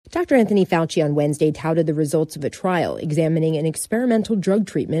Dr. Anthony Fauci on Wednesday touted the results of a trial examining an experimental drug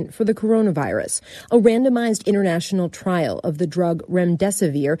treatment for the coronavirus. A randomized international trial of the drug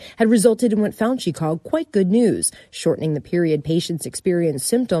remdesivir had resulted in what Fauci called quite good news, shortening the period patients experience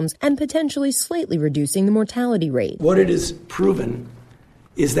symptoms and potentially slightly reducing the mortality rate. What it is proven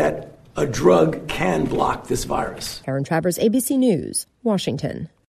is that a drug can block this virus. Karen Travers, ABC News, Washington.